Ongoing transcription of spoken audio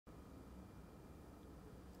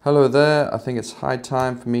Hello there, I think it's high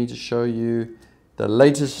time for me to show you the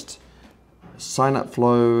latest sign-up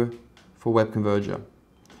flow for Web Converger.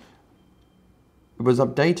 It was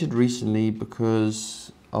updated recently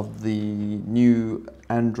because of the new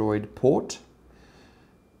Android port.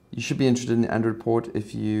 You should be interested in the Android port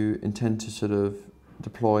if you intend to sort of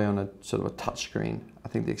deploy on a sort of a touch screen. I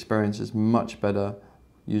think the experience is much better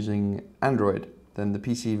using Android than the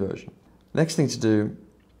PC version. Next thing to do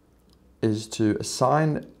is to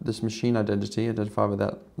assign this machine identity, identified with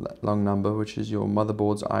that long number, which is your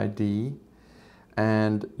motherboard's ID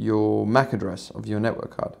and your MAC address of your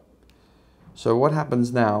network card. So what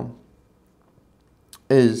happens now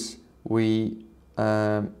is we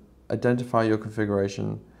identify your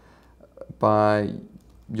configuration by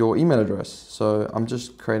your email address. So I'm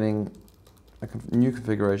just creating a new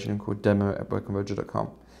configuration called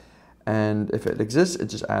demo@webconverger.com. And if it exists, it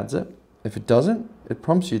just adds it. If it doesn't, it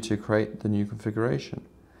prompts you to create the new configuration.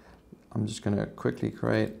 I'm just going to quickly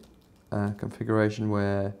create a configuration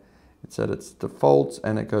where it's at its default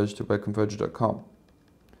and it goes to webconverger.com.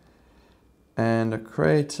 And I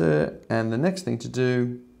create it, and the next thing to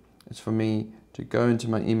do is for me to go into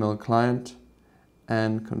my email client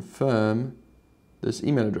and confirm this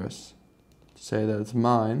email address, to say that it's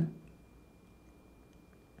mine,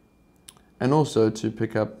 and also to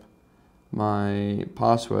pick up my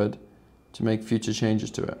password to make future changes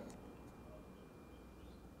to it.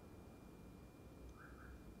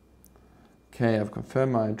 Okay, I've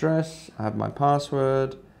confirmed my address, I have my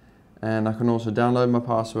password, and I can also download my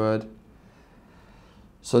password.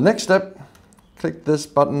 So next step, click this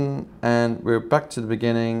button and we're back to the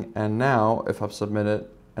beginning, and now if I've submitted,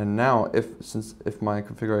 and now if my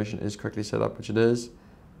configuration is correctly set up, which it is,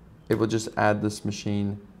 it will just add this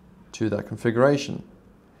machine to that configuration.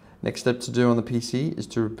 Next step to do on the PC is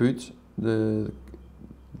to reboot the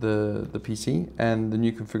PC, and the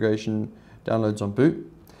new configuration downloads on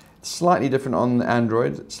boot. It's slightly different on the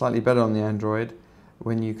Android, slightly better on the Android.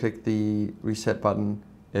 When you click the reset button,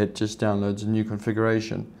 it just downloads a new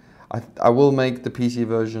configuration. I will make the PC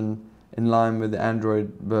version in line with the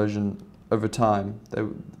Android version over time.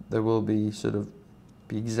 They will be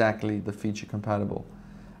exactly the feature compatible.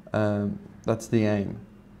 That's the aim.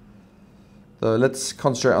 So let's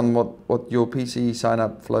concentrate on what your PC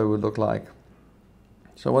sign-up flow would look like.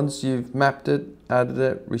 So once you've mapped it, added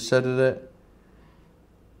it, resetted it,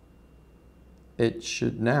 it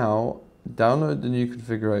should now download the new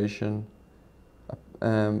configuration.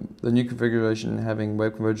 The new configuration having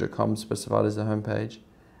webconverger.com specified as the home page,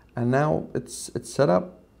 and now it's set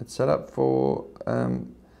up. It's set up for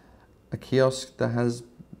a kiosk that has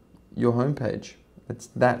your home page. It's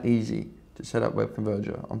that easy to set up Web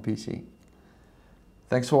Converger on PC.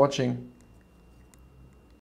 Thanks for watching.